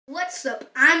What's up?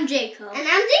 I'm Jco. And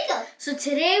I'm Dco. So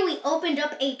today we opened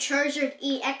up a Charizard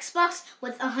EX box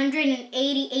with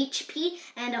 180 HP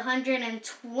and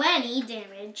 120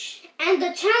 damage. And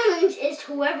the challenge is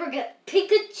whoever gets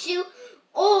Pikachu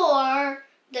or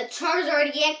the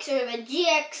Charizard EX or the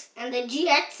GX, and the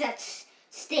GX that's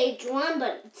stage 1,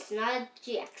 but it's not a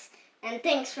GX. And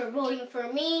thanks for voting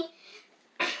for me.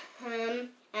 And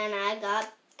I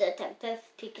got Detective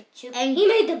Pikachu. And he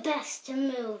made the best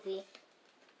movie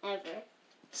ever.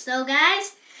 So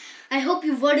guys, I hope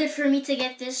you voted for me to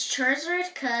get this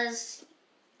Charizard, because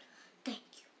thank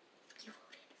you. You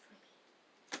voted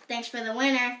for me. Thanks for the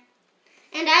winner.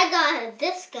 And I got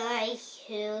this guy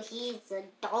he's a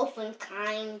dolphin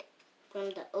kind from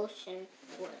the ocean.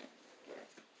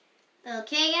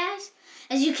 Okay guys,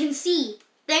 as you can see,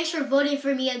 thanks for voting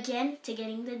for me again to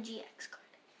getting the GX card.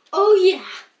 Oh yeah.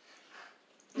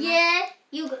 Yeah,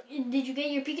 did you get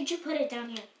your Pikachu? Put it down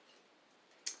here.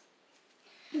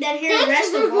 Then here the Thanks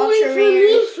rest for of voting Ultra for me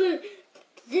Rares.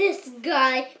 for this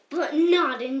guy, but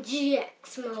not in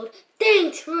GX mode.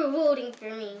 Thanks for voting for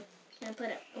me. Gonna put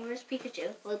it. Where's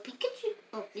Pikachu? Oh, Pikachu.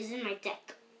 Oh, he's in my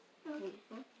deck. Oh,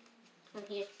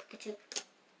 here's Pikachu.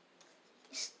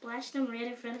 Splashed him right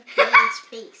in front of his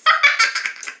face.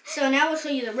 So now we'll show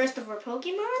you the rest of our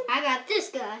Pokemon. I got this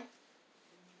guy.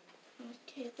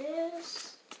 Okay,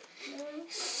 this.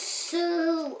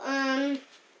 So,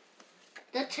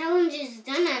 the challenge is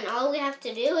done, and all we have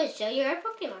to do is show you our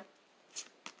Pokemon.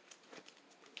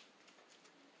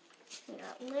 We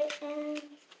got Litten.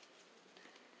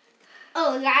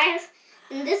 Oh, guys,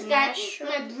 and this guy, Mushroom.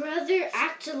 my brother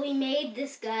actually made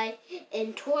this guy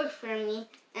in toy for me,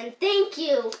 and thank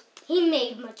you, he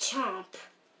made Machamp.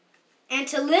 And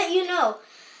to let you know,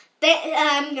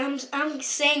 that I'm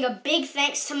saying a big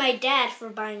thanks to my dad for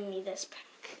buying me this pack.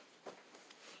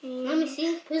 Let me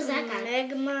see, who's that guy?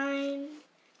 Megmine.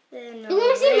 You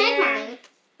want to see Magmine?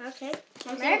 Okay. Want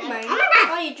to see Magmine. Oh my god!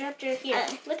 Oh, you dropped her here.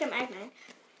 Look at Magmine.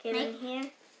 Okay, then here.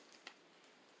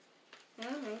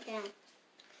 Oh my god.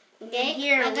 Okay,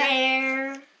 here,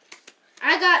 rare.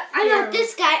 I got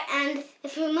this guy, and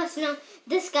if you must know,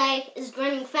 this guy is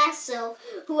running fast, so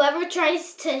whoever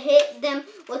tries to hit them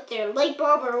with their light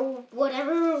bulb or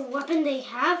whatever weapon they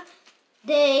have,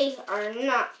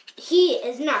 he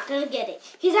is not going to get it.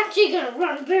 He's actually going to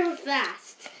run very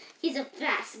fast. He's a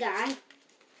fast guy.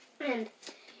 And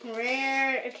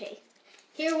Rare, okay.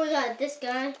 here we got this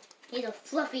guy. He's a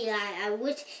fluffy guy. I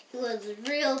wish he was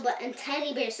real, but in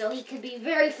teddy bear, so he could be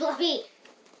very fluffy.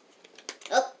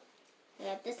 Oh. We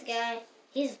got this guy.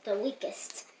 He's the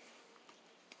weakest.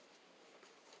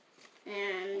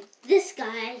 And this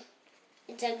guy,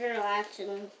 it's a girl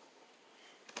actually.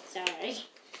 Sorry.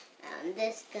 And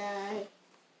this guy,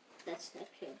 that's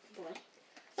actually a boy.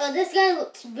 Oh, this guy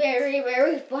looks very,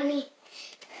 very funny.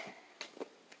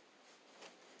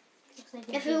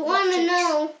 If you want to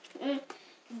know,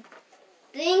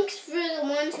 thanks for the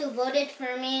ones who voted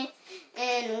for me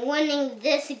and winning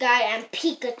this guy and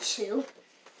Pikachu.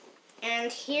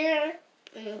 And here,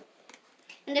 and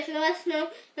if you want to know,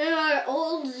 in our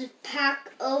old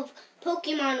pack of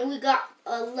Pokemon, we got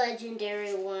a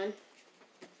legendary one.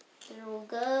 Here we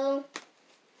go.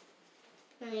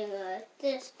 And we got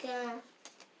this guy,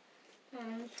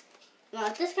 and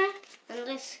this guy, and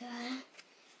this guy.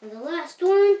 And the last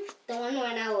one, the one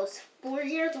when I was 4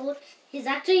 years old, he's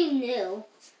actually new.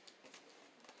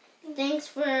 Thanks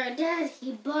for Dad,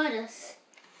 he bought us.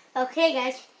 Okay,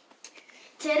 guys.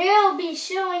 Today I'll be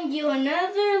showing you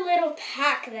another little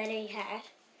pack that he had.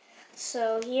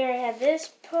 So here I have this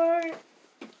part.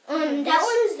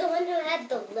 That one's the one who had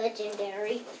the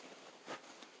legendary.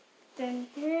 Then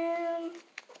him.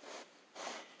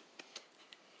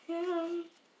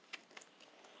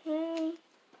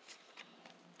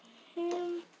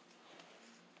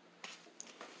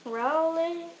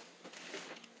 Rowlet.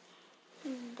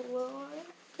 Blower.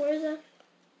 Where's that?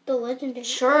 The legendary.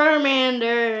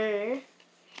 Charmander.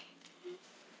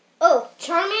 Oh,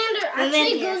 Charmander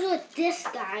actually here. goes with this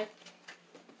guy.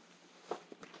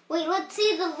 Wait, let's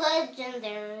see the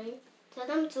legendary. Tell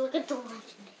them to look at the legendary.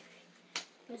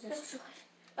 Where's this?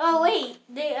 Oh wait,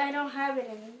 I don't have it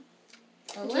in.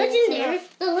 The legendary.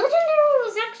 The legendary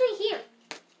was actually here.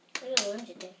 Where's the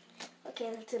legendary? Okay,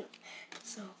 that's it.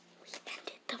 So we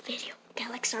ended the video.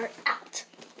 Galaxy out.